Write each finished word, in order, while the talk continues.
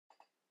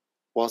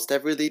Whilst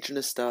every Legion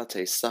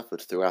Astartes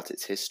suffered throughout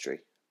its history,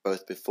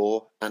 both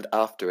before and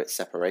after its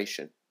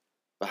separation,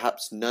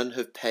 perhaps none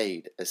have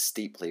paid as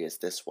steeply as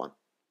this one.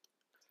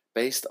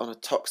 Based on a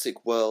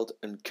toxic world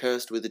and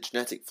cursed with a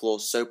genetic flaw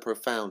so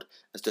profound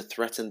as to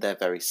threaten their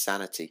very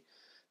sanity,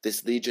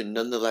 this legion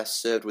nonetheless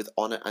served with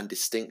honour and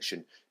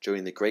distinction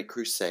during the Great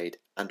Crusade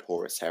and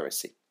Horus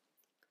Heresy.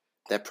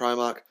 Their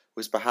Primarch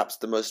was perhaps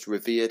the most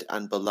revered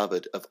and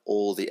beloved of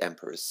all the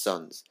Emperor's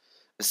sons,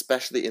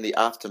 especially in the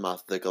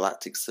aftermath of the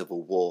Galactic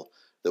Civil War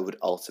that would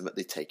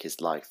ultimately take his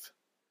life.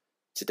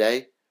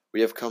 Today, we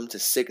have come to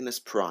Cygnus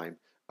Prime,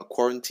 a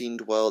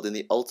quarantined world in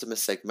the Ultima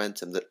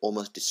Segmentum that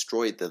almost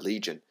destroyed the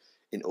Legion,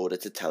 in order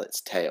to tell its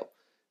tale,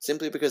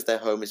 simply because their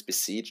home is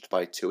besieged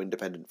by two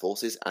independent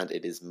forces and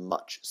it is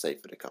much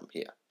safer to come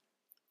here.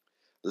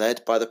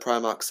 Led by the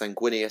Primarch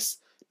Sanguinius,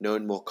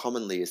 known more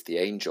commonly as the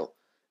Angel,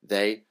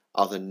 they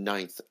are the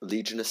 9th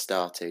Legion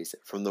Astartes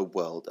from the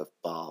world of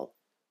Baal.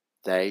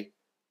 They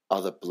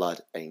are the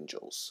Blood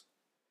Angels.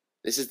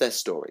 This is their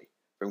story,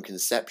 from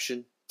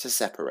conception to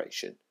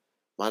separation.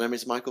 My name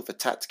is Michael for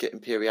Tactica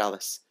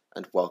Imperialis,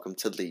 and welcome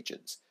to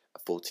Legions, a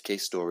 40k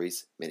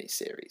Stories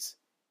mini-series.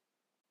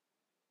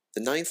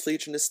 The 9th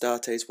Legion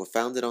Astartes were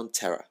founded on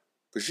Terra,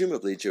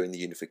 presumably during the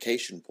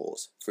Unification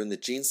Wars, from the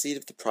gene seed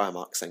of the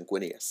Primarch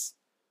Sanguinius.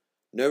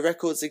 No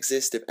records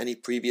exist of any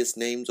previous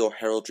names or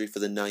heraldry for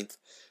the 9th,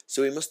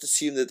 so we must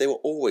assume that they were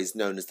always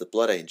known as the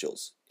Blood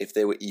Angels, if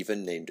they were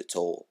even named at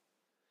all.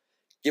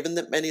 Given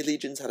that many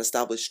legions had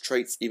established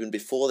traits even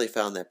before they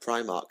found their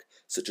Primarch,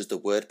 such as the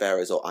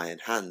Word-Bearers or Iron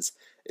Hands,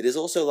 it is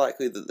also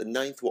likely that the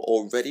 9th were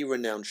already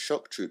renowned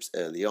shock troops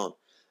early on,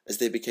 as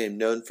they became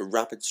known for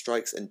rapid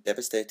strikes and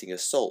devastating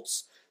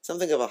assaults,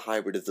 something of a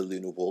hybrid of the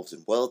Lunar Wolves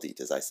and World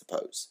Eaters, I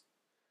suppose.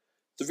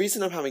 The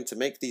reason I'm having to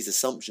make these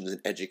assumptions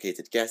and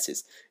educated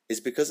guesses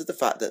is because of the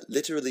fact that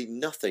literally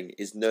nothing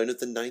is known of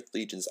the 9th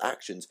Legion's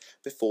actions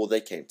before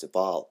they came to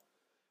Baal.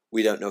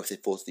 We don't know if they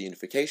fought the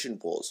Unification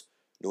Wars,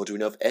 nor do we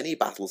know of any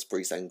battles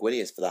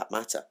pre-Sanguinius for that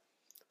matter.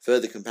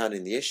 Further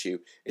compounding the issue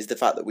is the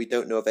fact that we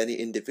don't know of any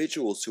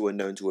individuals who are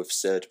known to have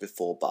served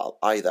before Baal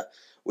either,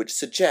 which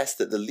suggests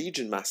that the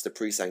Legion Master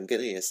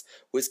pre-Sanguinius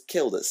was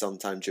killed at some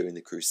time during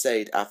the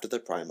Crusade after the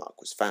Primarch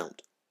was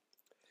found.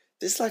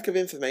 This lack of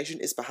information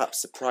is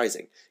perhaps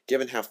surprising,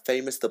 given how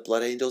famous the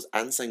Blood Angels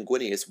and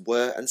Sanguinius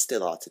were and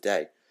still are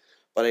today,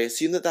 but I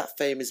assume that that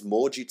fame is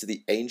more due to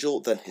the Angel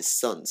than his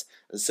sons,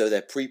 and so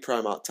their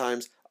pre-Primarch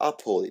times are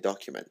poorly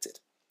documented.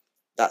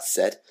 That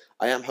said,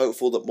 I am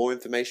hopeful that more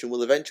information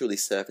will eventually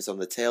surface on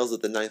the tales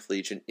of the 9th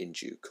Legion in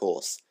due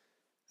course.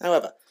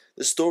 However,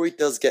 the story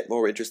does get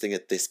more interesting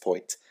at this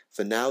point,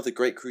 for now the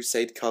Great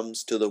Crusade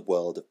comes to the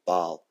world of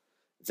Baal.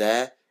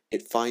 There,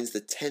 it finds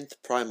the 10th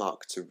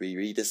Primarch to be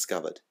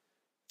rediscovered,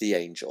 the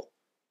Angel,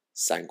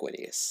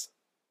 Sanguinius.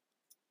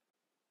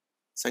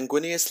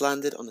 Sanguinius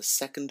landed on the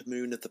second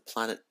moon of the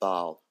planet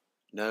Baal,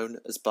 known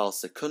as Baal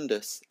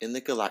Secundus in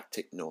the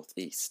galactic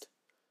northeast.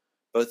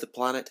 Both the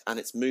planet and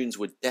its moons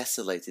were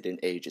desolated in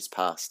ages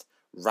past,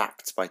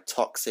 racked by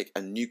toxic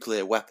and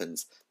nuclear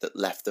weapons that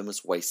left them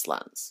as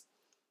wastelands.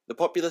 The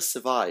populace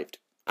survived,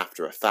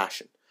 after a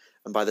fashion,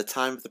 and by the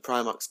time of the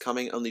Primarch's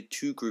coming only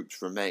two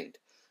groups remained,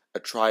 a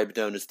tribe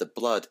known as the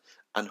Blood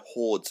and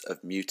hordes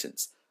of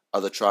mutants.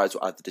 Other tribes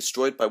were either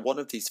destroyed by one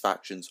of these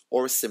factions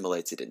or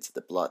assimilated into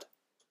the Blood.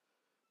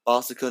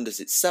 Baal Secundus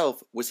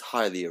itself was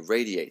highly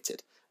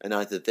irradiated, and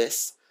either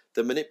this,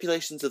 the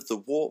manipulations of the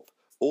warp,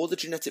 or the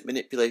genetic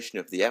manipulation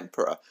of the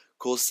Emperor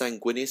caused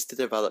Sanguinius to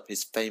develop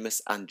his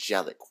famous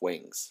angelic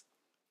wings.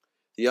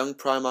 The young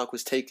Primarch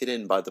was taken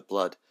in by the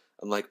Blood,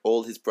 and like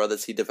all his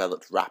brothers he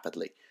developed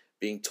rapidly,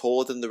 being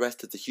taller than the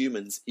rest of the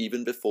humans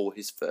even before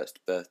his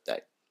first birthday.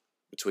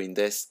 Between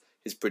this,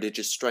 his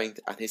prodigious strength,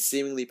 and his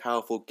seemingly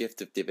powerful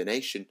gift of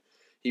divination,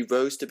 he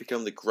rose to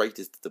become the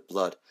greatest of the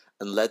Blood,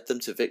 and led them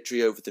to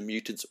victory over the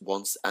mutants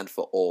once and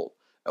for all,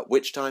 at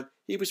which time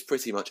he was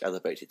pretty much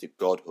elevated to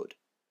godhood.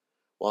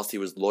 Whilst he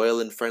was loyal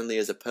and friendly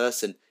as a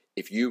person,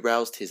 if you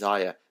roused his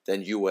ire,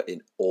 then you were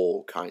in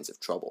all kinds of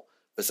trouble,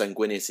 for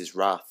Sanguinius'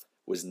 wrath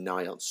was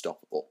nigh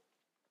unstoppable.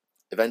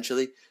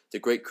 Eventually, the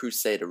Great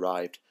Crusade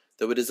arrived,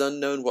 though it is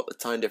unknown what the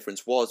time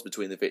difference was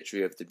between the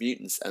victory of the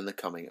mutants and the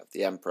coming of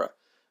the Emperor,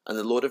 and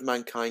the Lord of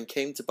Mankind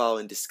came to Baal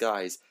in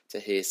disguise to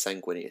hear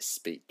Sanguinius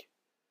speak.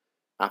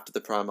 After the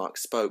Primarch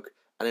spoke,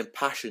 an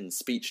impassioned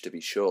speech to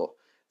be sure,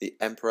 the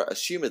Emperor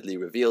assumedly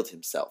revealed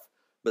himself,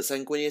 but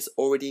Sanguinius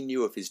already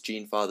knew of his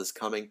gene-father's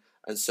coming,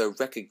 and so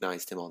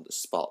recognized him on the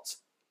spot.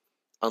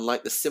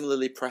 Unlike the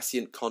similarly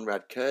prescient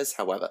Conrad Kurz,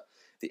 however,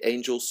 the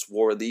Angels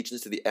swore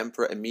allegiance to the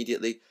Emperor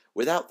immediately,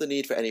 without the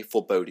need for any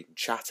foreboding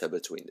chatter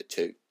between the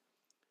two.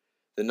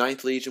 The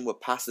 9th Legion were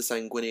past the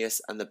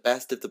Sanguinius, and the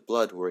best of the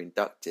Blood were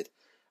inducted,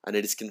 and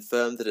it is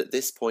confirmed that at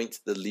this point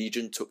the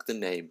Legion took the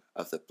name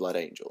of the Blood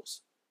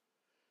Angels.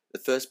 The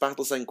first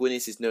battle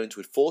Sanguinius is known to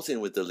have fought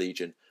in with the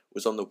Legion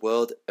was on the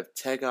world of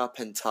Tegar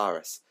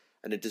Pentaris,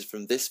 and it is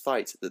from this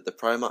fight that the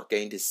Primarch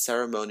gained his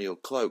ceremonial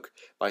cloak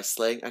by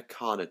slaying a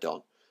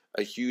Carnodon,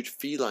 a huge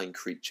feline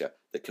creature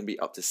that can be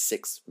up to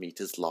 6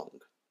 meters long.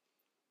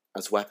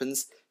 As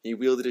weapons, he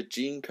wielded a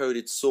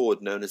gene-coded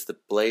sword known as the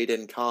Blade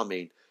in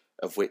Carmine,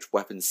 of which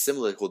weapons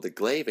similar called the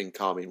Glaive in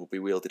Carmine would be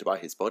wielded by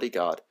his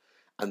bodyguard,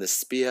 and the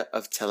Spear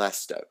of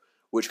Telesto,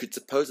 which could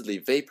supposedly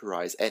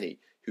vaporize any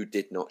who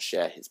did not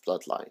share his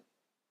bloodline.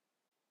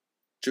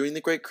 During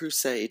the Great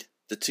Crusade,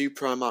 the two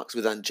Primarchs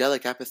with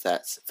angelic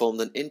epithets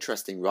formed an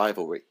interesting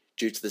rivalry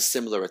due to the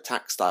similar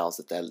attack styles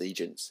of their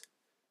legions.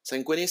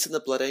 Sanguinius and the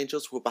Blood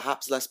Angels were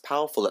perhaps less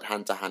powerful at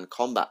hand-to-hand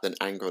combat than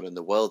Angron and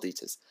the World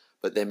Eaters,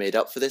 but they made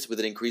up for this with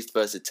an increased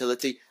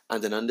versatility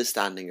and an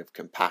understanding of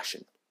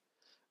compassion.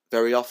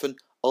 Very often,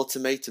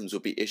 ultimatums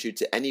would be issued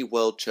to any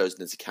world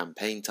chosen as a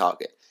campaign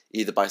target,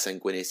 either by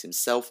Sanguinius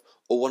himself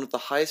or one of the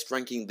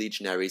highest-ranking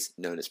legionaries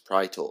known as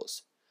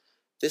Praetors.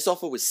 This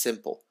offer was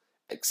simple: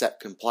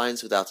 accept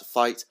compliance without a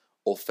fight,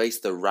 or face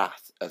the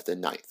wrath of the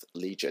 9th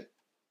Legion.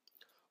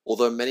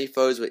 Although many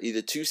foes were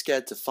either too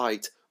scared to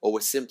fight, or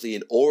were simply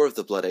in awe of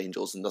the Blood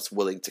Angels and thus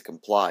willing to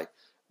comply,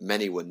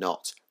 many were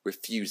not,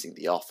 refusing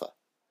the offer.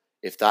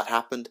 If that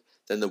happened,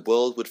 then the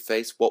world would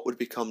face what would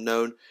become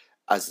known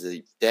as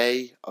the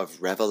Day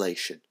of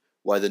Revelation,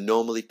 where the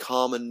normally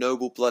calm and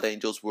noble Blood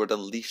Angels would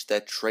unleash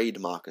their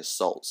trademark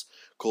assaults,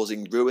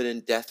 causing ruin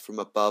and death from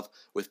above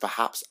with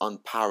perhaps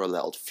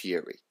unparalleled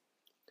fury.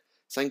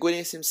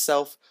 Sanguinius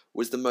himself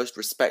was the most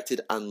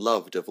respected and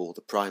loved of all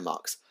the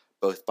Primarchs,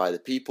 both by the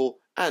people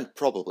and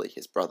probably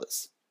his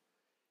brothers.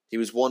 He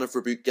was one of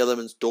Rebuke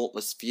Guilliman's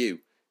dauntless few,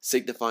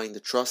 signifying the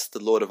trust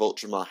the Lord of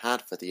Ultramar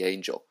had for the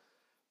Angel,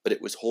 but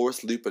it was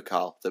Horus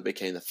Lupercal that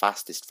became the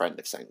fastest friend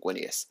of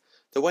Sanguinius,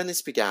 though when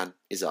this began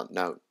is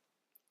unknown.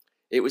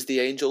 It was the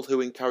Angel who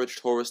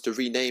encouraged Horus to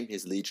rename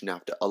his legion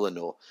after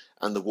Ulanor,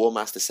 and the War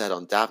Master said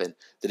on Davin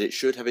that it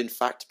should have in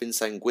fact been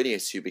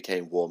Sanguinius who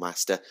became War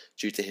Master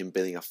due to him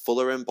being a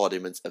fuller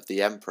embodiment of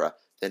the Emperor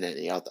than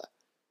any other.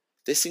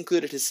 This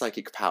included his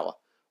psychic power,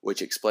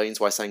 which explains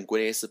why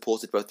Sanguinius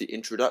supported both the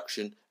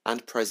introduction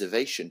and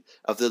preservation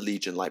of the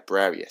Legion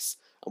Librarius,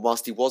 and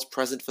whilst he was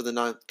present for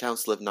the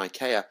Council of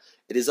Nicaea,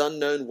 it is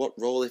unknown what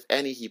role, if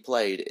any, he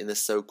played in the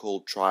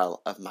so-called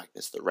trial of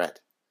Magnus the Red.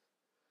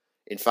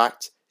 In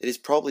fact, it is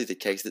probably the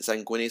case that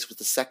Sanguinius was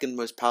the second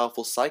most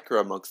powerful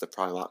Psyker amongst the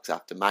Primarchs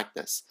after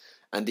Magnus,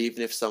 and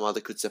even if some other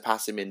could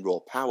surpass him in raw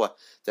power,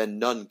 then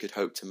none could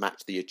hope to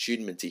match the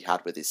attunement he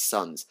had with his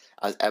sons,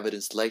 as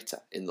evidenced later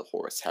in the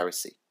Horus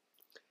Heresy.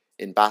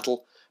 In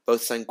battle,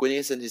 both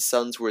Sanguinius and his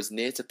sons were as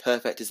near to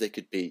perfect as they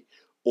could be,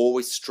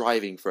 always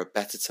striving for a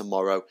better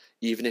tomorrow,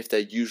 even if their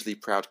usually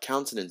proud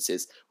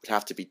countenances would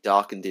have to be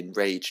darkened in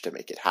rage to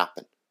make it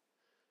happen.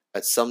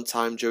 At some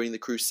time during the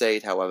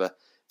Crusade, however,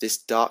 this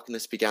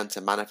darkness began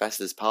to manifest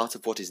as part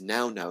of what is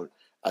now known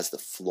as the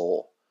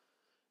Flaw.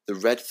 The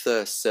red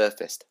thirst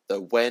surfaced,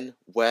 though when,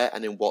 where,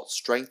 and in what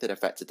strength it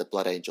affected the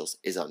Blood Angels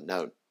is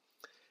unknown.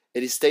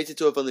 It is stated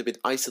to have only been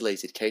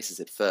isolated cases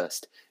at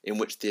first, in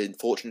which the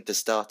unfortunate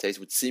Astartes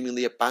would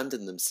seemingly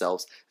abandon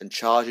themselves and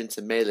charge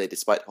into melee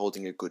despite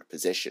holding a good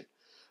position.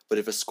 But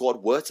if a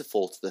squad were to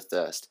fall to the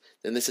thirst,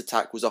 then this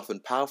attack was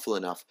often powerful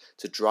enough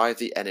to drive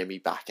the enemy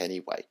back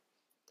anyway.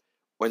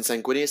 When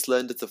Sanguinius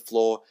learned of the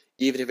Flaw,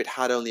 even if it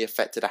had only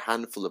affected a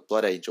handful of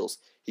Blood Angels,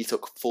 he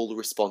took full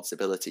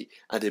responsibility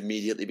and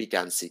immediately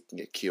began seeking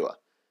a cure.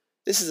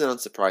 This is an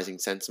unsurprising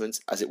sentiment,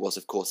 as it was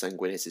of course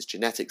Sanguinius'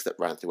 genetics that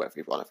ran through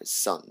every one of his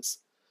sons.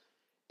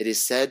 It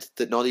is said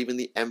that not even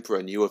the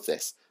Emperor knew of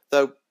this,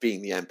 though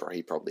being the Emperor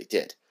he probably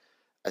did,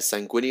 as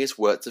Sanguinius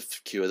worked to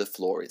cure the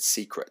Flaw in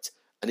secret,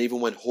 and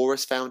even when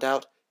Horus found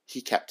out,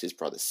 he kept his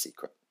brother's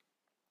secret.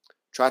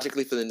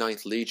 Tragically for the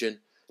 9th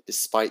Legion,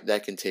 despite their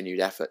continued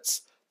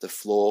efforts, the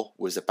Flaw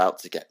was about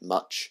to get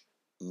much,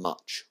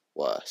 much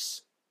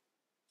worse.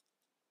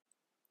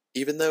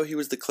 Even though he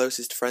was the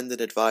closest friend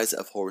and advisor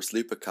of Horus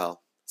Lupercal,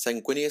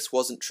 Sanguinius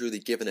wasn't truly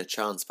given a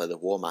chance by the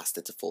War Master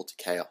to fall to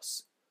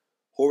chaos.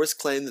 Horus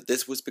claimed that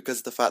this was because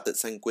of the fact that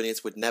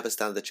Sanguinius would never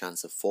stand the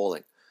chance of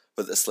falling,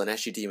 but the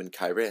Slaneshi demon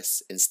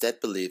Kairis instead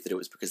believed that it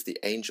was because the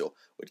Angel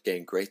would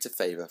gain greater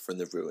favour from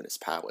the ruinous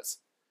powers.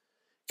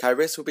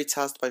 Kairis would be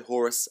tasked by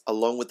Horus,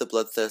 along with the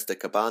bloodthirster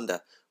Kabanda,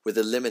 with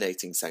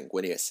eliminating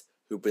Sanguinius,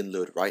 who'd been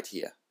lured right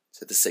here,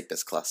 to the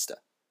Cygnus cluster.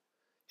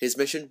 His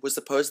mission was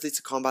supposedly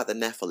to combat the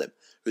Nephilim,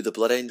 who the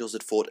Blood Angels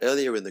had fought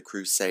earlier in the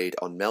Crusade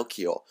on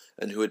Melchior,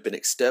 and who had been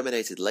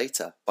exterminated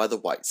later by the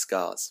White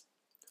Scars.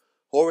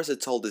 Horus had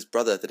told his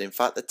brother that in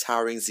fact the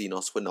towering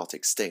Xenos were not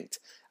extinct,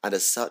 and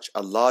as such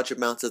a large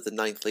amount of the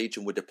 9th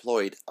Legion were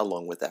deployed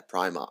along with their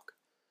Primarch.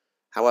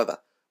 However,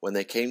 when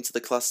they came to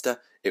the cluster,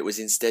 it was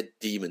instead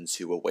demons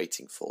who were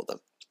waiting for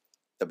them.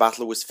 The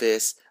battle was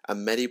fierce,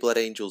 and many Blood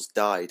Angels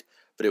died,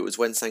 but it was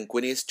when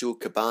Sanguinius dueled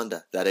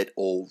Kabanda that it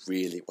all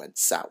really went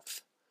south.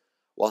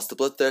 Whilst the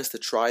Bloodthirster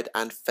tried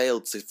and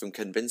failed to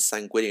convince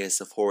Sanguinius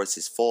of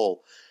Horus's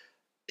fall,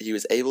 he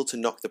was able to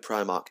knock the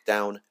Primarch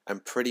down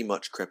and pretty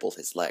much cripple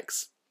his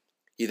legs.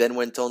 He then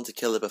went on to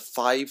kill over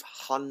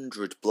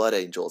 500 Blood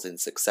Angels in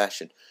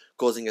succession,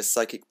 causing a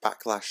psychic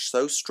backlash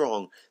so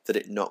strong that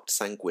it knocked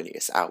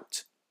Sanguinius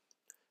out.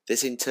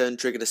 This in turn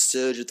triggered a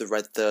surge of the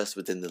Red Thirst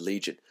within the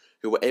Legion,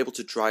 who were able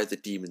to drive the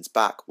demons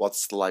back,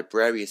 whilst the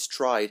Librarius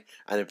tried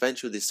and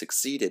eventually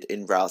succeeded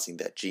in rousing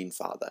their Gene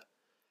Father.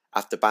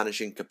 After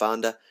banishing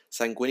Kabanda,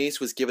 Sanguinius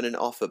was given an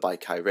offer by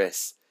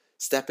Kairis: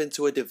 step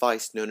into a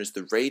device known as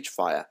the Rage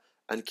Fire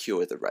and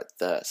cure the Red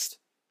Thirst.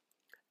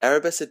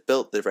 Erebus had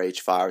built the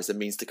Rage Fire as a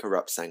means to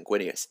corrupt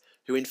Sanguinius,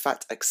 who in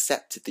fact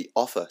accepted the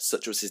offer,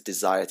 such was his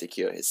desire to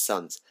cure his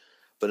sons,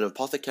 but an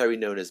apothecary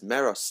known as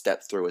Meros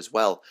stepped through as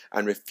well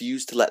and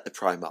refused to let the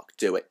Primarch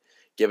do it,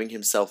 giving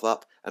himself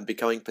up and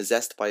becoming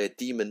possessed by a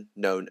demon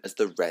known as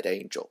the Red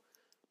Angel,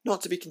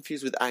 not to be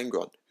confused with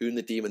Angron, whom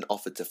the demon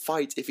offered to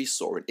fight if he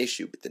saw an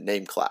issue with the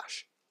name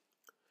clash.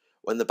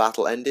 When the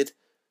battle ended,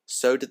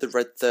 so did the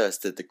Red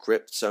Thirst that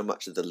gripped so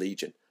much of the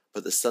Legion,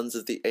 but the Sons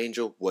of the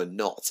Angel were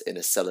not in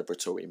a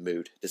celebratory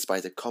mood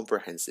despite a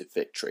comprehensive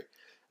victory,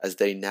 as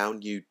they now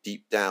knew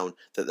deep down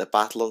that the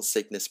battle on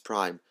Cygnus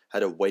Prime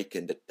had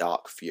awakened a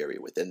dark fury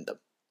within them.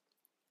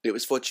 It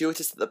was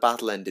fortuitous that the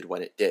battle ended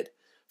when it did,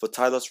 for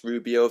Tylos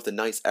Rubio of the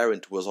Knights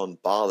Errant was on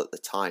Baal at the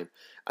time,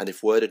 and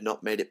if word had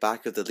not made it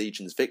back of the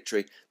Legion's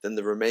victory, then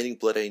the remaining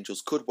Blood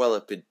Angels could well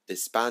have been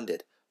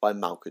disbanded by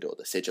Malcador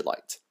the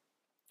Sigillite.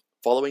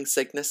 Following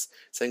Cygnus,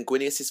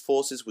 Sanguinius'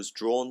 forces was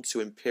drawn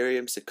to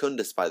Imperium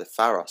Secundus by the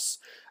Pharos,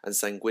 and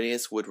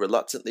Sanguinius would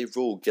reluctantly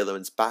rule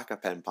Guilliman's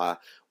backup empire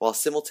while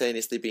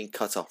simultaneously being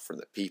cut off from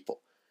the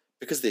people.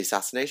 Because of the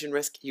assassination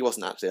risk, he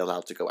wasn't actually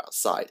allowed to go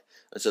outside,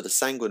 and so the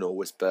Sanguinor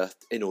was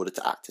birthed in order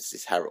to act as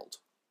his herald.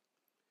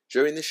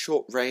 During this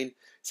short reign,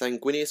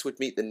 Sanguinius would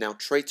meet the now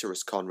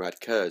traitorous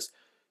Conrad Kurz,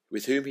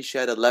 with whom he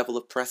shared a level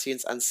of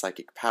prescience and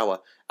psychic power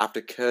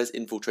after Kurz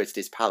infiltrated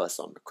his palace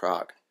on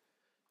Macragge.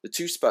 The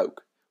two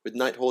spoke, with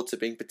Nighthaughter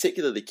being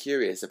particularly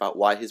curious about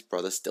why his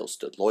brother still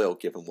stood loyal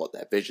given what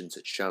their visions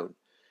had shown,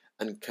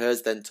 and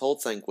Kurz then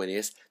told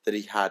Sanguinius that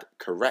he had,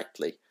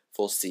 correctly,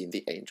 foreseen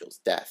the angel's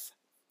death.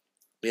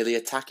 Nearly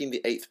attacking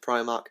the 8th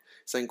Primarch,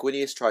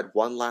 Sanguinius tried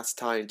one last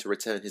time to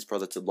return his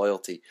brother to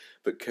loyalty,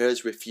 but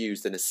Kurz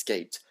refused and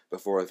escaped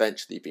before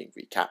eventually being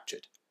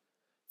recaptured.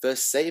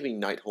 First saving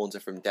Nighthaughter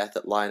from death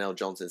at Lionel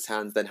Johnson's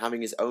hands, then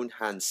having his own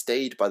hand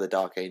stayed by the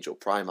Dark Angel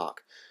Primarch.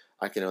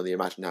 I can only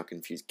imagine how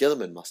confused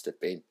Guilliman must have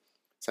been.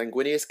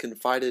 Sanguinius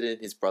confided in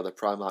his brother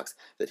Primarchs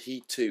that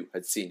he too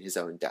had seen his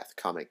own death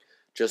coming,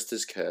 just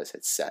as Kurz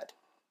had said.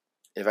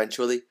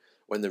 Eventually,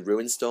 when the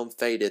Ruin Storm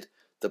faded,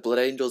 the Blood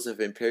Angels of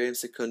Imperium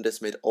Secundus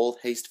made all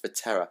haste for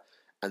Terra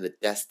and the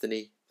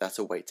destiny that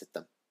awaited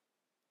them.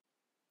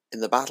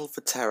 In the battle for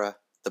Terra,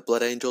 the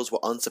Blood Angels were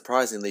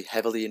unsurprisingly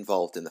heavily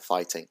involved in the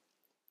fighting.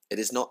 It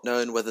is not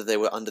known whether they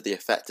were under the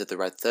effect of the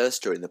Red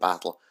Thirst during the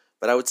battle,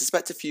 but I would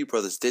suspect a few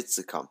brothers did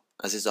succumb,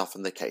 as is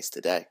often the case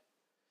today.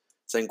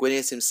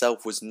 Sanguinius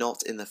himself was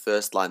not in the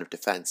first line of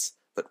defence,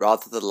 but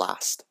rather the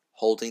last,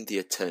 holding the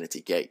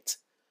Eternity Gate.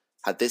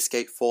 Had this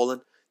gate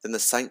fallen, then the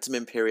Sanctum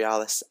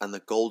Imperialis and the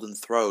Golden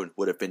Throne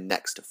would have been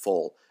next to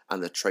fall,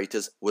 and the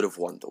traitors would have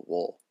won the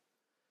war.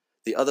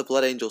 The other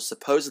Blood Angels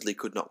supposedly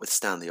could not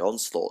withstand the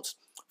onslaught,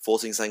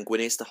 forcing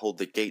Sanguinius to hold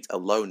the gate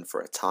alone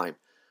for a time,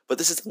 but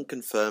this is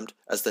unconfirmed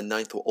as the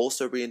Ninth were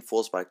also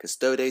reinforced by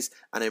Custodes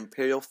and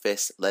Imperial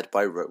Fists led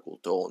by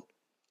Rogel Dawn.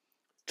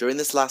 During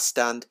this last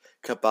stand,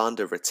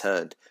 Kabanda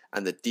returned,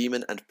 and the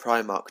Demon and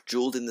Primarch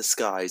duelled in the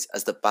skies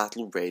as the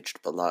battle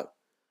raged below.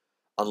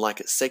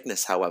 Unlike at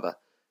Cygnus, however,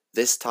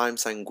 this time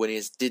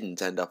Sanguinius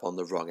didn't end up on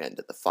the wrong end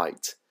of the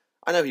fight.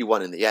 I know he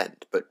won in the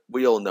end, but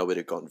we all know it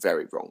had gone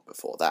very wrong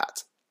before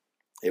that.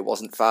 It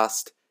wasn't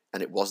fast,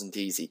 and it wasn't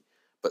easy,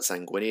 but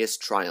Sanguinius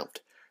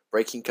triumphed,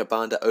 breaking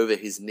Kabanda over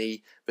his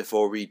knee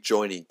before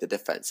rejoining the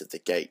defence of the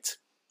gate.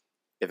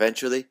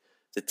 Eventually,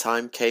 the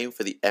time came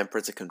for the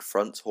Emperor to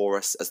confront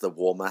Horus as the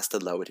War Master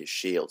lowered his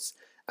shields,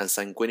 and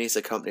Sanguinius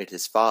accompanied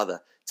his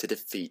father to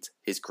defeat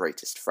his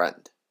greatest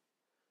friend.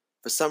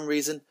 For some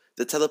reason,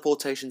 the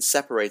teleportation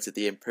separated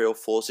the Imperial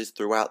forces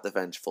throughout the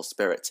Vengeful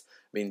Spirit,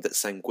 meaning that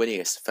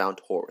Sanguinius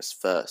found Horus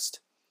first.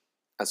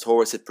 As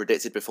Horus had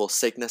predicted before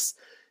Cygnus,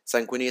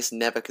 Sanguinius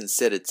never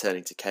considered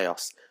turning to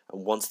Chaos,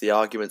 and once the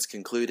arguments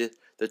concluded,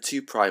 the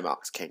two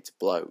Primarchs came to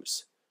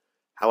blows.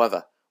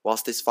 However,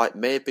 whilst this fight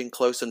may have been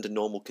close under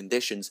normal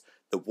conditions,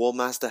 the War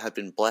Master had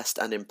been blessed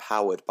and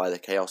empowered by the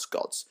Chaos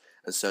Gods,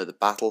 and so the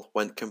battle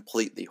went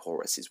completely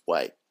Horus's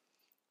way.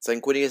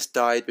 Sanguinius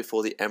died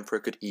before the Emperor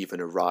could even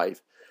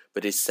arrive,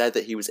 but it is said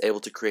that he was able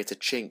to create a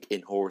chink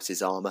in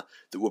Horus's armour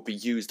that would be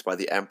used by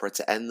the Emperor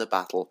to end the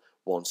battle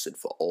once and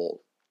for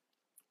all.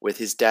 With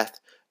his death,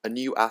 a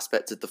new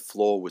aspect of the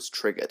flaw was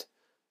triggered: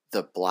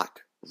 the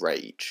Black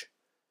Rage.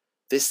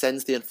 This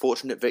sends the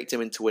unfortunate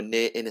victim into a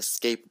near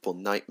inescapable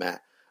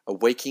nightmare, a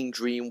waking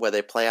dream where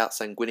they play out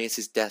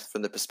Sanguinius' death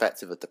from the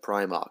perspective of the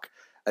Primarch,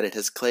 and it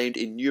has claimed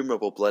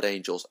innumerable Blood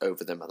Angels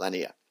over the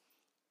millennia.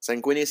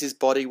 Sanguinius'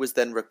 body was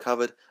then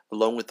recovered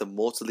along with the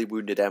mortally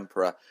wounded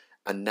Emperor,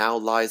 and now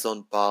lies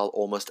on Baal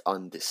almost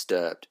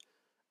undisturbed.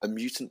 A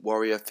mutant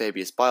warrior,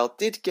 Fabius Bile,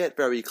 did get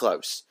very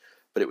close,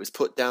 but it was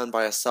put down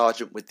by a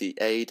sergeant with the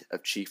aid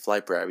of Chief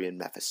Librarian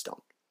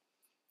Mephiston.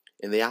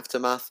 In the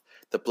aftermath,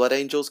 the Blood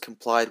Angels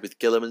complied with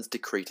Guilliman's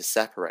decree to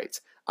separate,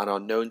 and are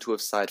known to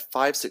have sired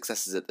 5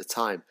 successors at the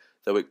time,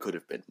 though it could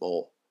have been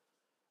more.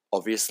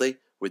 Obviously,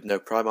 with no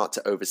Primarch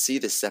to oversee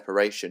this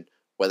separation,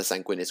 whether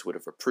Sanguinius would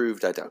have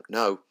approved, I don't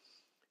know,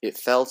 it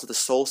fell to the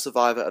sole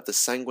survivor of the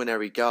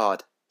Sanguinary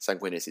Guard,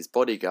 Sanguinius'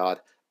 bodyguard,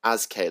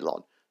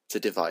 Ascalon, to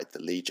divide the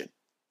Legion.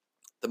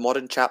 The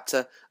modern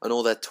chapter and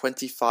all their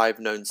 25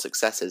 known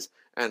successors,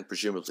 and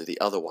presumably the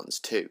other ones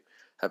too,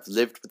 have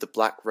lived with the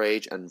Black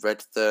Rage and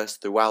Red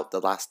Thirst throughout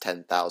the last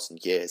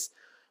 10,000 years,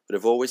 but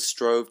have always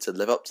strove to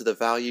live up to the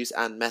values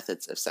and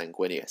methods of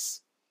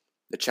Sanguinius.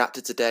 The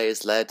chapter today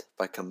is led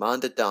by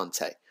Commander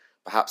Dante,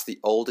 perhaps the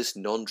oldest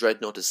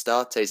non-dreadnought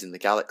Astartes in the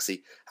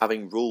galaxy,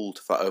 having ruled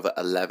for over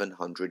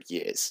 1100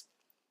 years.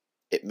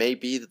 It may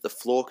be that the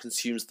floor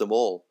consumes them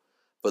all,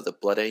 but the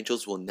Blood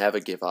Angels will never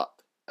give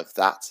up, of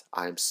that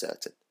I am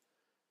certain.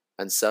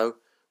 And so,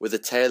 with the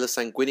tale of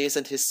Sanguinius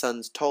and his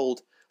sons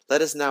told,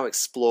 let us now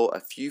explore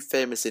a few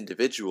famous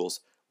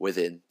individuals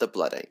within the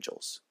Blood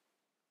Angels.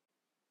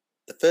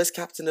 The first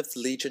captain of the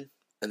Legion,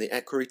 and the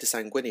equerry to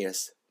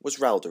Sanguinius, was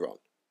Ralderon.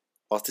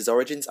 Whilst his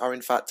origins are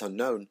in fact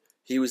unknown,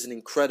 he was an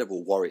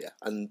incredible warrior,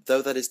 and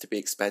though that is to be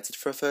expected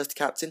for a first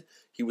captain,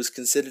 he was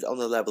considered on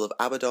the level of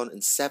Abaddon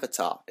and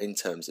Sevatar in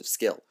terms of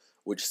skill,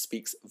 which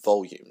speaks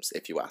volumes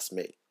if you ask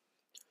me.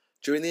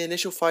 During the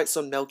initial fights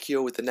on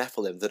Melchior with the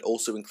Nephilim that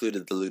also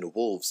included the Lunar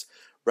Wolves,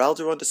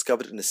 Ralderon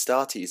discovered an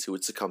Astartes who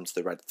had succumbed to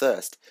the Red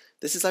Thirst.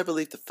 This is, I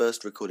believe, the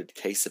first recorded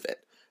case of it,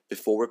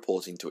 before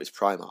reporting to his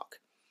Primarch.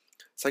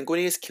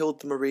 Sanguinius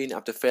killed the Marine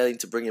after failing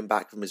to bring him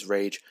back from his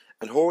rage,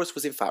 and Horus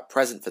was in fact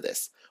present for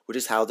this, which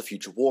is how the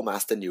future War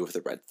Master knew of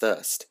the Red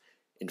Thirst.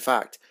 In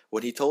fact,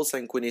 when he told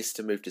Sanguinius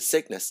to move to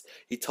Cygnus,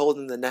 he told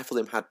him the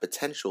Nephilim had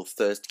potential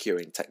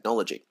thirst-curing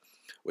technology,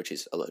 which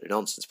is a load of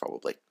nonsense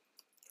probably.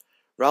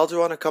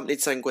 Ralderon accompanied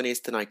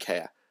Sanguinius to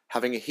Nicaea,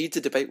 having a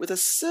heated debate with a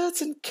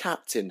certain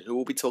captain who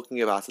we'll be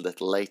talking about a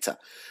little later,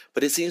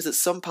 but it seems that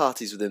some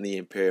parties within the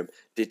Imperium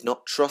did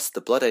not trust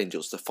the Blood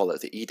Angels to follow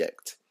the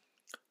edict.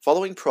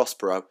 Following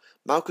Prospero,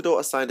 Malcador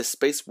assigned a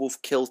Space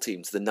Wolf kill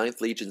team to the 9th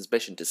Legion's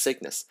mission to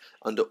Cygnus,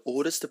 under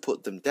orders to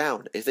put them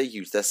down if they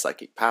used their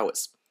psychic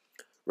powers.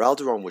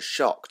 Ralderon was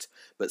shocked,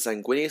 but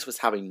Sanguinius was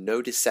having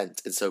no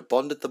dissent and so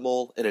bonded them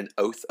all in an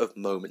oath of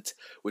moment,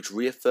 which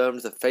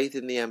reaffirmed the faith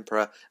in the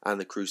Emperor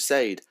and the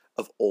crusade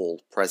of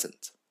all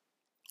present.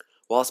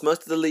 Whilst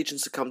most of the Legion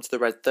succumbed to the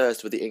Red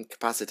Thirst with the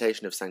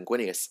incapacitation of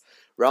Sanguinius,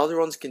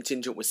 Ralderon's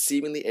contingent was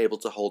seemingly able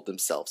to hold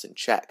themselves in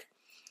check.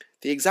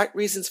 The exact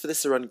reasons for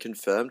this are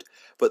unconfirmed,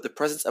 but the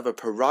presence of a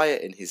pariah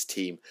in his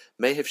team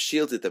may have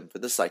shielded them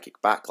from the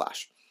psychic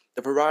backlash.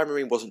 The pariah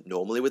marine wasn't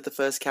normally with the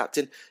first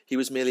captain, he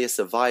was merely a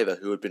survivor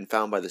who had been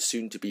found by the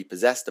soon-to-be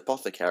possessed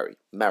apothecary,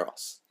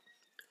 Meros.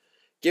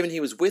 Given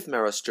he was with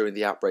Meros during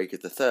the outbreak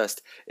of the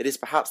Thirst, it is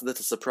perhaps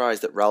little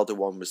surprise that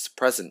Ralderon was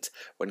present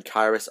when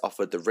Kyrus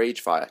offered the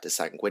Ragefire to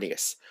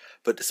Sanguinius,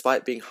 but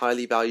despite being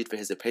highly valued for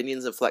his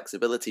opinions and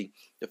flexibility,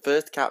 the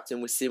first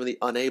captain was seemingly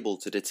unable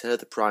to deter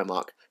the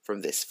Primarch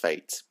from this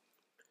fate.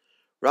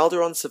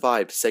 Ralderon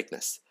survived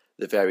Cygnus,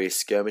 the various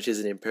skirmishes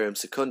in Imperium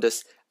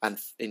Secundus, and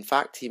in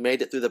fact he made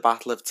it through the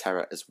Battle of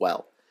Terra as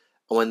well,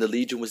 and when the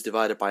Legion was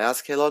divided by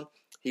Ascalon,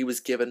 he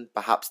was given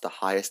perhaps the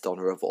highest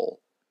honour of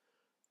all.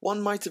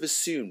 One might have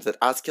assumed that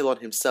Ascalon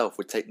himself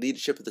would take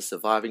leadership of the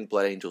surviving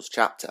Blood Angels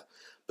chapter,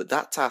 but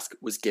that task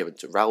was given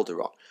to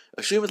Ralderon,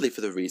 assumedly for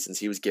the reasons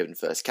he was given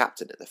first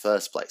captain in the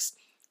first place: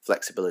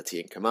 flexibility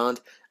in command,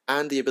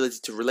 and the ability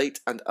to relate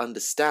and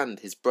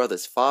understand his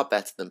brothers far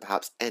better than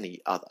perhaps any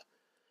other.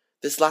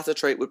 This latter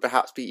trait would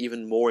perhaps be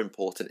even more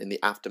important in the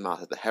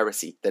aftermath of the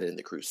heresy than in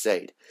the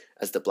Crusade,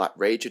 as the Black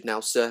Rage had now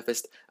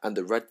surfaced and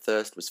the Red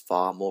Thirst was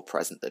far more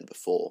present than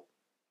before.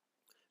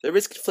 There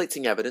is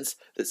conflicting evidence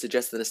that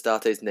suggests that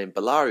Astartes named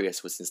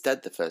Belarius was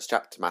instead the first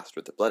chapter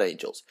master of the Blood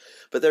Angels,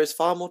 but there is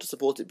far more to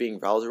support it being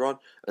Ralderon,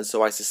 and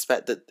so I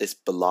suspect that this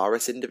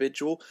Belaris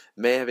individual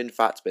may have in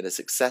fact been a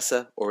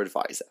successor or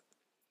advisor.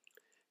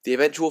 The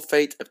eventual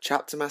fate of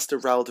chapter master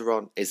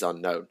Ralderon is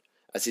unknown,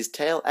 as his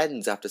tale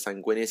ends after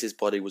Sanguinius'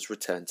 body was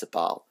returned to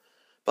Baal,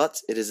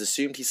 but it is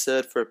assumed he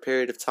served for a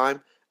period of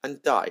time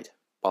and died,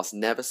 whilst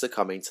never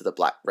succumbing to the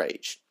Black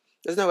Rage.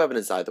 There's no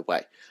evidence either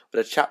way,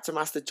 but a chapter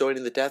master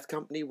joining the Death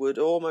Company would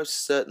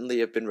almost certainly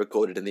have been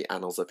recorded in the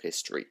annals of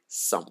history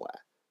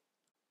somewhere.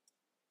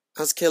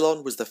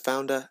 Ascalon was the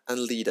founder and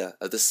leader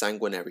of the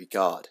Sanguinary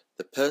Guard,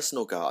 the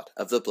personal guard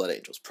of the Blood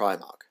Angels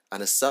Primarch,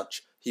 and as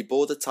such, he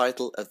bore the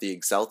title of the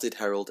Exalted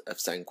Herald of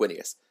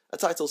Sanguinius, a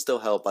title still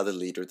held by the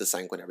leader of the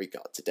Sanguinary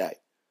Guard today.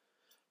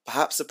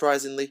 Perhaps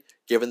surprisingly,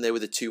 given they were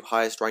the two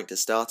highest ranked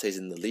Astartes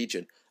in the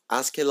Legion,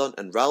 Ascalon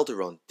and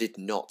Ralderon did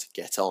not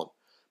get on,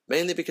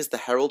 mainly because the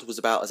Herald was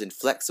about as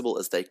inflexible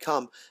as they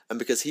come, and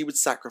because he would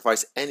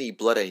sacrifice any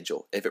Blood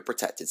Angel if it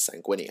protected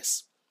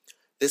Sanguinius.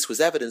 This was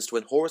evidenced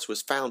when Horus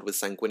was found with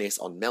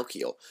Sanguinius on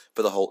Melchior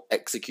for the whole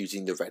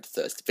executing the Red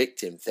Thirst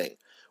victim thing,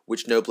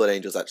 which no Blood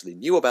Angels actually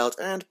knew about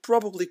and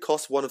probably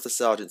cost one of the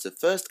sergeants of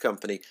First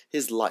Company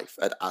his life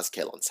at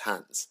Ascalon's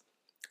hands.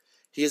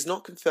 He is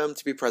not confirmed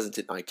to be present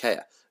at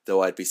Nicaea,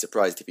 though I'd be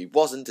surprised if he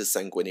wasn't as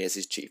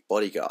Sanguinius' chief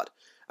bodyguard,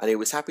 and he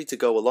was happy to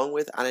go along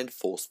with and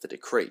enforce the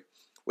decree,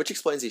 which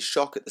explains his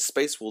shock at the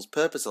Space Wolves'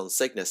 purpose on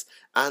Cygnus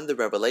and the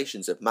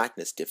revelations of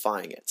Magnus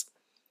defying it.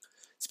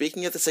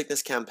 Speaking of the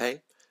Cygnus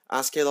campaign,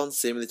 Ascalon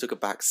seemingly took a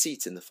back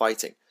seat in the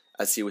fighting,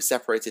 as he was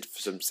separated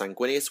from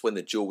Sanguinius when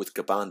the duel with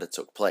Gabanda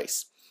took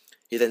place.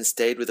 He then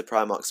stayed with the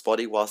Primarch's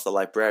body whilst the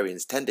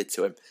librarians tended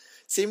to him,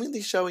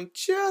 seemingly showing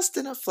just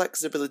enough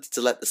flexibility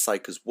to let the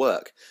Psychers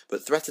work,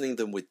 but threatening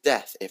them with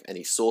death if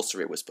any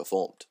sorcery was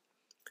performed.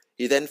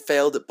 He then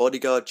failed at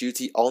bodyguard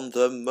duty on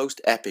the most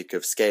epic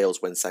of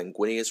scales when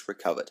Sanguinius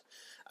recovered,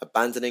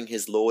 abandoning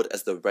his lord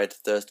as the red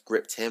thirst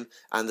gripped him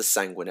and the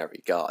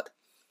sanguinary guard.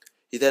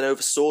 He then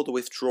oversaw the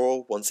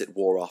withdrawal once it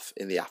wore off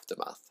in the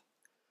aftermath.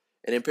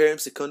 In Imperium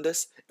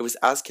Secundus, it was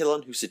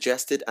Ascalon who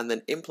suggested and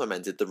then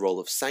implemented the role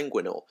of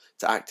Sanguinor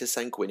to act as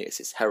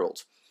Sanguinius'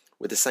 herald,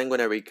 with the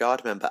sanguinary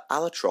guard member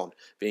Alatron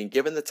being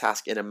given the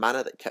task in a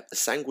manner that kept the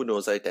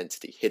Sanguinor's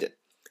identity hidden.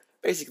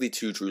 Basically,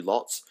 two drew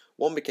lots,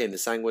 one became the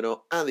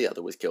Sanguinor and the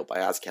other was killed by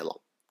Ascalon.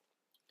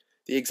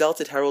 The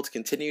Exalted Herald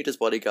continued as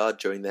bodyguard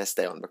during their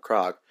stay on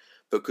Macragge,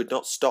 but could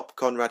not stop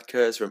Conrad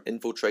Kurz from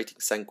infiltrating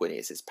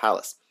Sanguinius'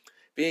 palace,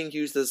 being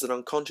used as an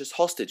unconscious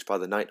hostage by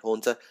the Night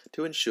Haunter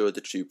to ensure the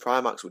two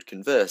Primarchs would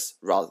converse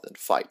rather than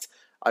fight.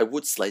 I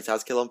would slate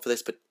Ascalon for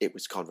this, but it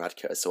was Conrad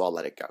Kurz, so I'll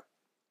let it go.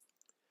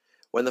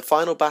 When the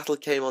final battle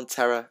came on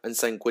Terra and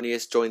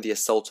Sanguinius joined the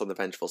assault on the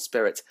Vengeful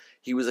Spirit,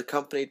 he was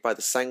accompanied by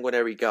the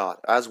Sanguinary Guard,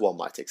 as one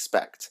might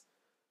expect.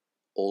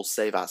 All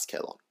save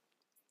Ascalon.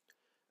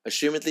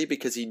 Assumedly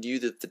because he knew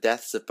that the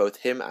deaths of both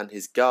him and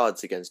his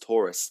guards against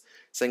Horus,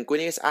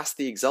 Sanguinius asked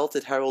the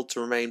Exalted Herald to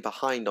remain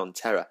behind on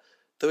Terra,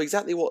 though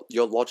exactly what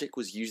your logic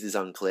was used is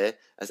unclear,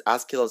 as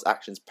Ascalon's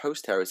actions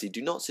post-heresy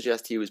do not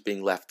suggest he was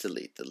being left to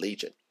lead the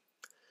Legion.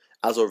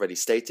 As already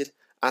stated,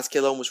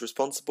 Ascalon was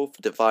responsible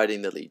for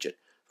dividing the Legion,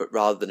 but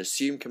rather than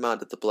assume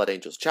command of the Blood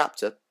Angels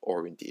chapter,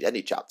 or indeed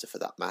any chapter for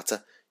that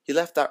matter, he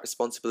left that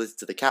responsibility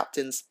to the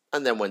captains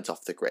and then went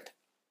off the grid.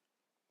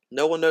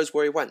 No one knows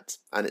where he went,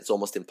 and it's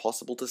almost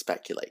impossible to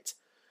speculate.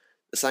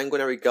 The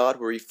Sanguinary Guard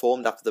were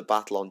reformed after the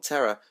battle on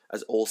Terra,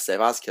 as all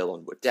save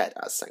Ascalon were dead,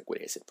 as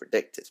Sanguinius had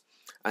predicted,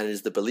 and it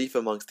is the belief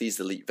amongst these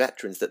elite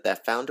veterans that their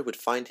founder would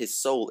find his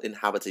soul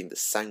inhabiting the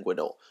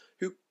Sanguinor,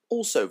 who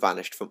also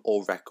vanished from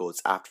all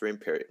records after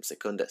Imperium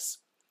Secundus.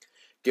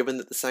 Given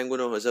that the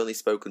Sanguinor has only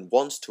spoken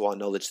once to our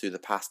knowledge through the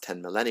past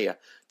 10 millennia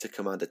to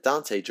Commander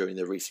Dante during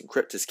the recent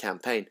Cryptus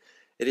campaign,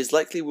 it is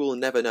likely we will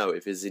never know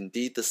if it is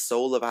indeed the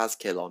soul of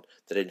Ascalon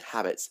that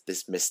inhabits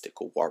this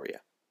mystical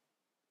warrior.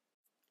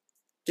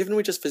 Given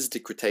we just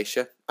visited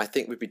Cretacia, I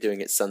think we'd be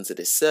doing its sons a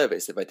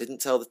disservice if I didn't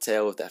tell the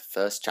tale of their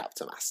first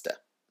chapter master,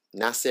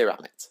 Nasir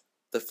Amit,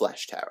 the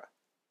Flesh Terror.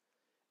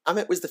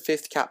 Amit was the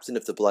 5th captain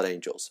of the Blood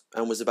Angels,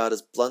 and was about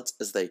as blunt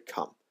as they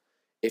come.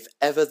 If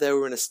ever there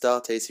were an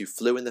Astartes who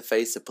flew in the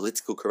face of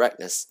political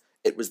correctness,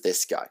 it was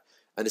this guy,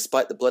 and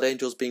despite the Blood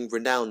Angels being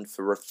renowned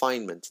for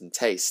refinement and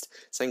taste,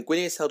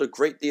 Sanguinius held a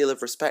great deal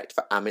of respect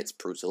for Amit's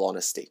brutal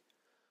honesty.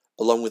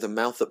 Along with a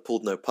mouth that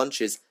pulled no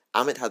punches,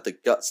 Amit had the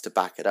guts to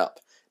back it up,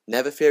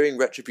 never fearing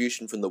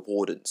retribution from the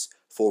Wardens,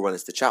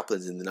 forerunners to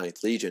chaplains in the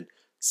 9th Legion,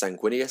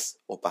 Sanguinius,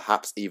 or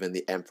perhaps even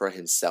the Emperor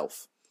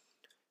himself.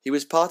 He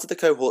was part of the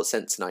cohort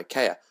sent to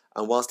Nicaea,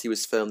 and whilst he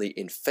was firmly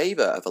in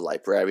favour of a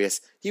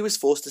Librarius, he was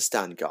forced to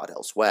stand guard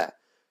elsewhere.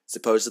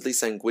 Supposedly,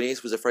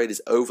 Sanguinius was afraid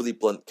his overly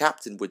blunt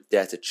captain would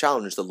dare to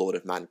challenge the Lord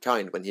of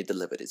Mankind when he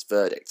delivered his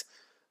verdict.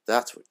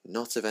 That would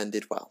not have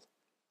ended well.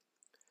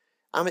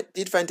 Amit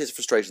did vent his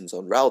frustrations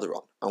on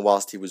Ralderon, and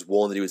whilst he was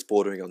warned that he was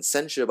bordering on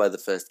censure by the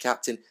first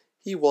captain,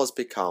 he was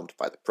becalmed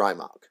by the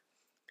Primarch.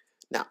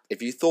 Now,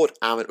 if you thought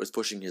Amit was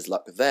pushing his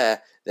luck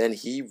there, then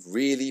he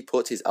really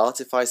put his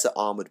Artificer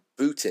armoured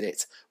boot in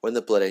it when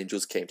the Blood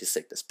Angels came to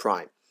Cygnus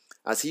Prime,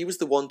 as he was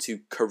the one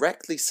to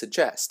correctly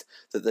suggest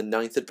that the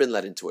 9th had been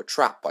led into a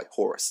trap by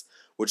Horus,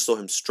 which saw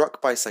him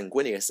struck by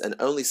Sanguinius and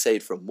only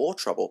saved from more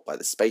trouble by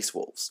the Space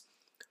Wolves.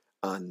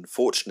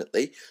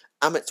 Unfortunately,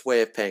 Amit's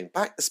way of paying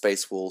back the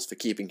Space Wolves for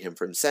keeping him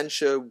from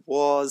censure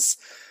was,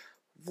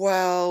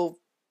 well,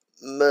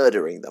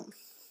 murdering them.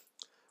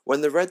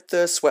 When the Red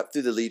Thirst swept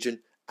through the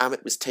Legion,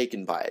 Amit was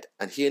taken by it,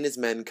 and he and his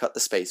men cut the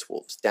Space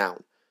Wolves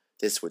down.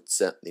 This would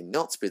certainly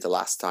not be the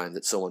last time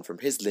that someone from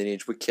his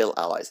lineage would kill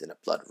allies in a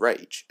blood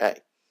rage, eh?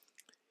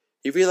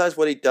 He realised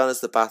what he'd done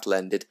as the battle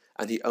ended,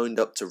 and he owned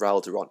up to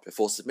Ralderon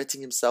before submitting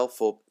himself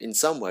for, in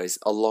some ways,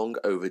 a long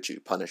overdue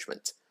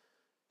punishment.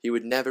 He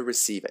would never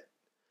receive it.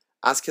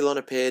 Ascalon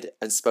appeared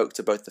and spoke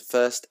to both the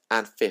 1st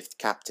and 5th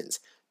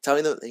captains,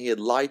 telling them that he had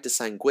lied to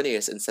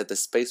Sanguinius and said the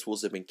Space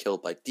Wolves had been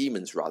killed by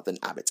demons rather than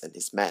Amit and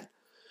his men.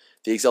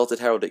 The Exalted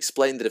Herald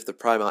explained that if the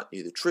Primarch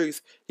knew the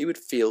truth, he would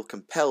feel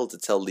compelled to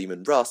tell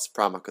Leman Russ,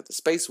 Primarch of the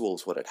Space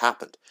Wolves, what had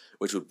happened,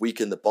 which would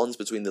weaken the bonds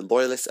between the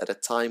Loyalists at a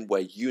time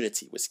where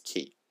unity was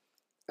key.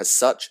 As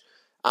such,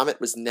 Amit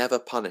was never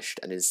punished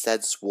and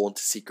instead sworn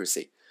to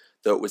secrecy,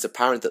 though it was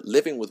apparent that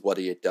living with what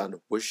he had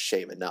done was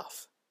shame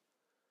enough.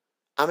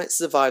 Amit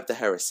survived the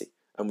heresy,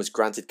 and was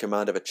granted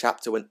command of a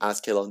chapter when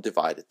Ascalon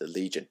divided the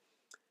Legion.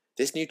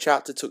 This new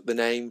chapter took the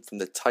name from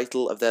the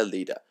title of their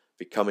leader,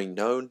 becoming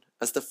known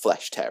as the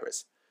Flesh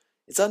Tearers.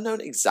 It's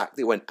unknown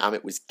exactly when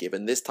Amit was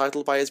given this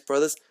title by his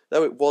brothers,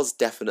 though it was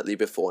definitely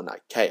before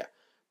Nicaea,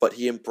 but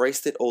he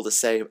embraced it all the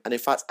same and in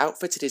fact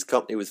outfitted his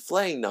company with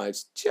flaying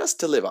knives just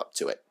to live up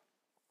to it.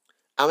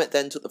 Amit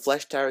then took the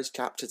Flesh Terror's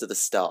chapter to the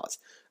start,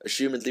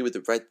 assumedly with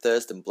the red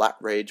thirst and black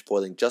rage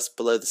boiling just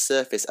below the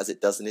surface as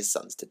it does in his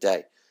sons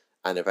today,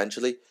 and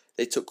eventually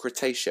they took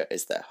Cretacia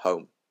as their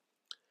home.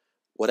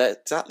 What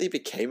exactly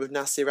became of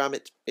Nasir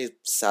Amit is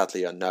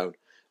sadly unknown,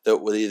 though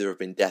it will either have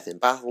been death in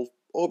battle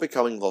or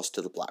becoming lost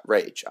to the Black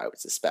Rage, I would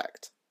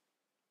suspect.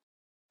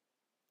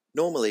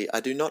 Normally, I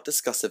do not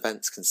discuss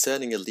events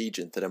concerning a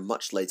legion that are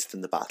much later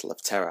than the Battle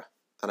of Terra,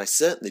 and I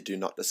certainly do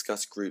not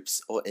discuss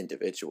groups or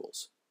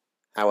individuals.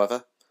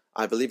 However,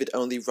 I believe it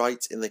only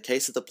right in the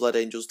case of the Blood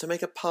Angels to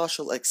make a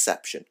partial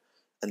exception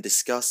and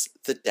discuss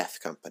the Death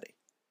Company.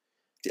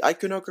 The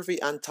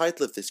iconography and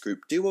title of this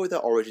group do owe their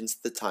origins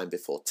to the time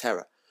before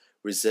Terra,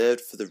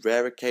 reserved for the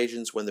rare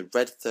occasions when the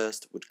Red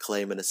Thirst would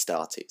claim an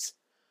Astartes.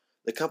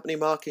 The company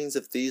markings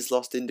of these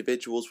lost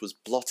individuals was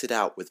blotted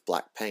out with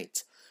black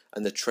paint,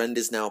 and the trend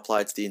is now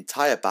applied to the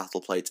entire battle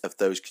plate of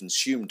those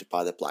consumed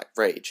by the Black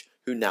Rage,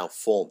 who now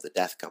form the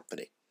Death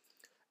Company.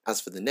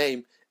 As for the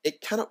name, it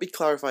cannot be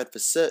clarified for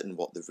certain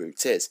what the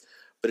root is,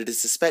 but it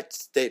is suspected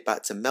to date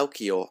back to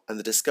Melchior and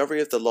the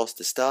discovery of the lost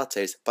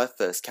Astartes by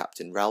First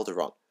Captain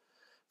Ralderon.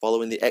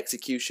 Following the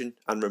execution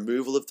and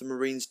removal of the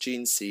Marine's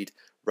gene seed,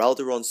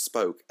 Ralderon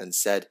spoke and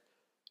said,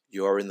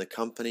 "You are in the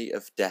company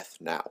of death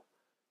now.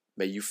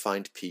 May you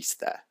find peace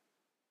there."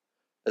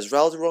 As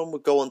Ralderon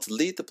would go on to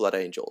lead the Blood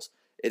Angels,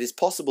 it is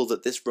possible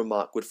that this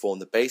remark would form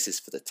the basis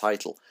for the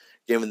title,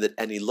 given that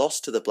any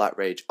lost to the Black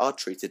Rage are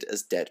treated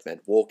as dead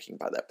men walking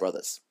by their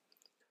brothers.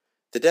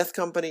 The Death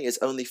Company is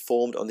only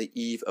formed on the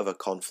eve of a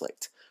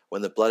conflict,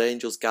 when the Blood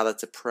Angels gather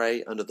to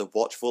pray under the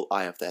watchful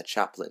eye of their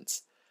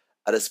chaplains.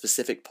 At a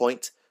specific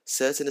point,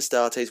 certain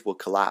Astartes will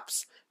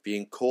collapse,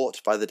 being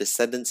caught by the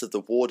descendants of the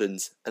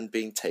Wardens and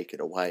being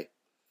taken away.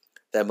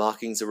 Their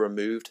markings are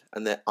removed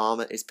and their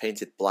armour is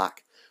painted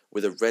black,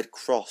 with a red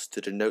cross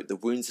to denote the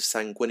wounds of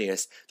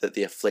Sanguinius that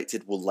the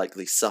afflicted will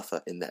likely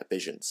suffer in their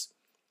visions.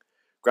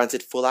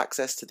 Granted full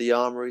access to the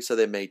armoury so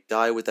they may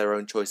die with their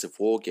own choice of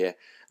war gear,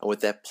 and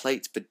with their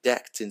plate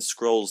bedecked in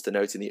scrolls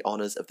denoting the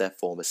honours of their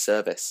former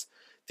service,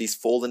 these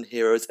fallen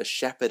heroes are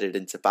shepherded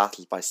into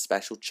battle by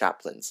special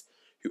chaplains,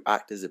 who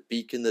act as a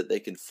beacon that they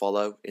can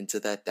follow into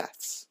their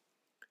deaths.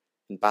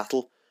 In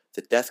battle,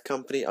 the Death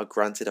Company are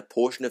granted a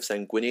portion of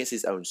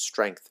Sanguinius' own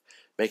strength,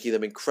 making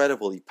them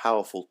incredibly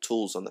powerful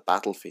tools on the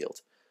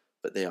battlefield,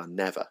 but they are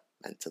never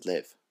meant to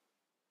live.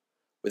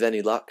 With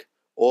any luck,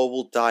 all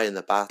will die in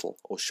the battle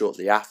or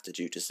shortly after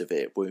due to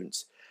severe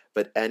wounds,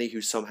 but any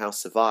who somehow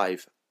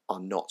survive are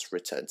not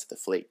returned to the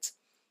fleet.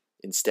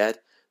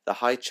 Instead, the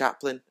High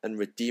Chaplain and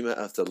Redeemer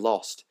of the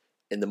Lost,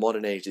 in the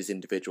modern age's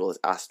individual as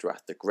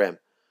Astorath the Grim,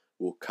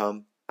 will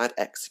come and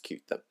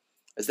execute them,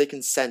 as they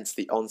can sense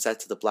the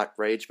onset of the Black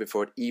Rage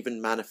before it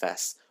even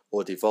manifests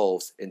or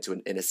devolves into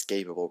an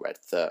inescapable red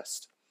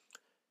thirst.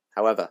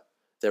 However,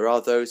 there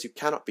are those who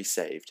cannot be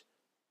saved,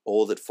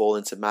 all that fall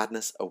into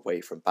madness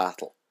away from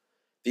battle.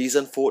 These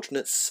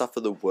unfortunates suffer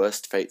the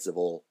worst fates of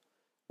all.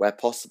 Where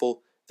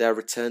possible, they are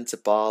returned to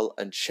Baal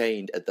and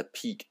chained at the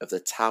peak of the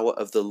Tower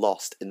of the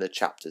Lost in the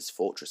chapter's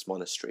fortress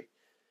monastery.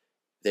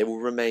 They will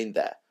remain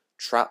there,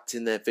 trapped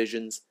in their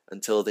visions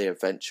until they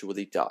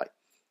eventually die,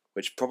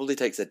 which probably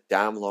takes a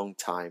damn long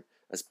time,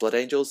 as Blood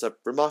Angels are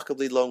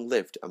remarkably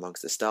long-lived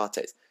amongst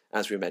Astartes,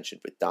 as we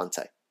mentioned with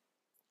Dante.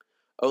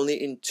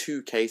 Only in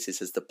 2 cases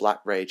has the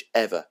Black Rage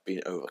ever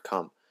been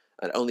overcome,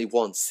 and only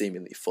once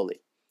seemingly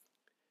fully.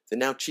 The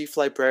now chief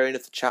librarian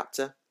of the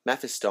chapter,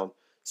 Mephiston,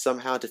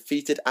 somehow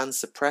defeated and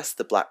suppressed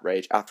the Black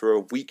Rage after a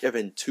week of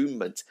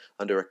entombment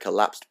under a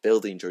collapsed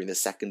building during the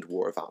Second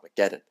War of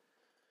Armageddon.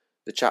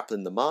 The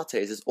chaplain the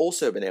Martes has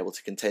also been able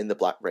to contain the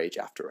Black Rage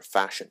after a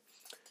fashion,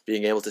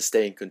 being able to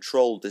stay in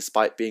control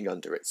despite being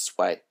under its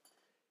sway.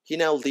 He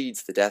now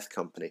leads the Death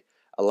Company,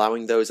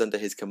 allowing those under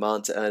his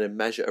command to earn a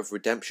measure of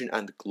redemption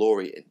and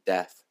glory in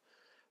death.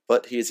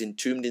 But he is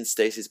entombed in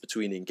stasis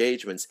between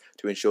engagements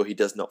to ensure he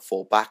does not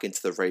fall back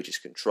into the Rage's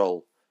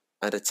control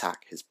and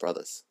attack his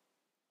brothers.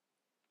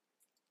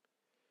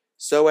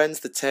 So ends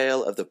the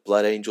tale of the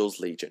Blood Angels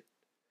Legion.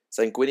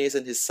 Sanguinius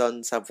and his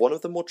sons have one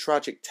of the more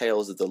tragic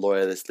tales of the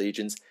Loyalist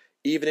legions,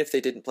 even if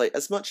they didn't play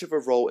as much of a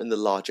role in the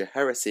larger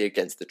heresy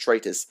against the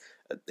traitors,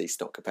 at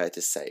least not compared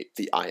to, say,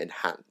 the Iron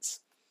Hands.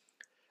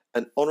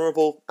 An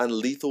honourable and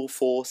lethal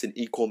force in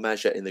equal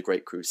measure in the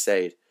Great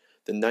Crusade,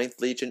 the 9th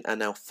Legion are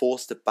now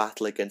forced to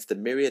battle against the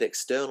myriad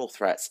external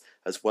threats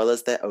as well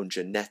as their own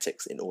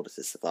genetics in order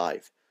to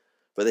survive.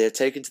 But they have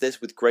taken to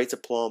this with great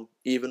aplomb,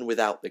 even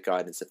without the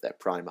guidance of their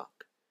Primarch.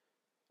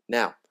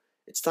 Now,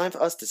 it's time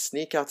for us to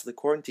sneak out of the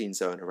quarantine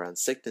zone around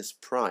Cygnus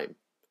Prime.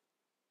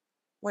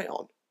 Wait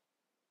on.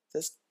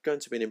 There's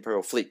going to be an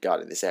Imperial fleet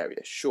guard in this area,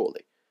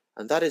 surely,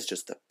 and that is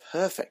just the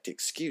perfect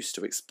excuse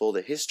to explore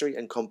the history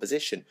and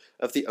composition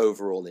of the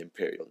overall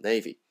Imperial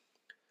Navy.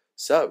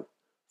 So,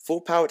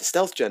 full-powered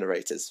stealth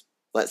generators,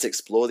 let's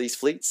explore these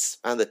fleets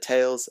and the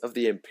tales of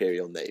the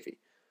Imperial Navy.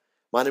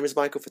 My name is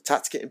Michael for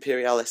Tactica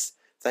Imperialis.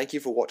 Thank you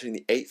for watching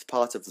the 8th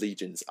part of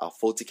Legions, our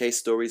 40k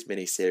Stories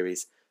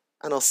mini-series,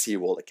 and I'll see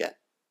you all again.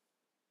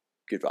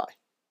 Goodbye.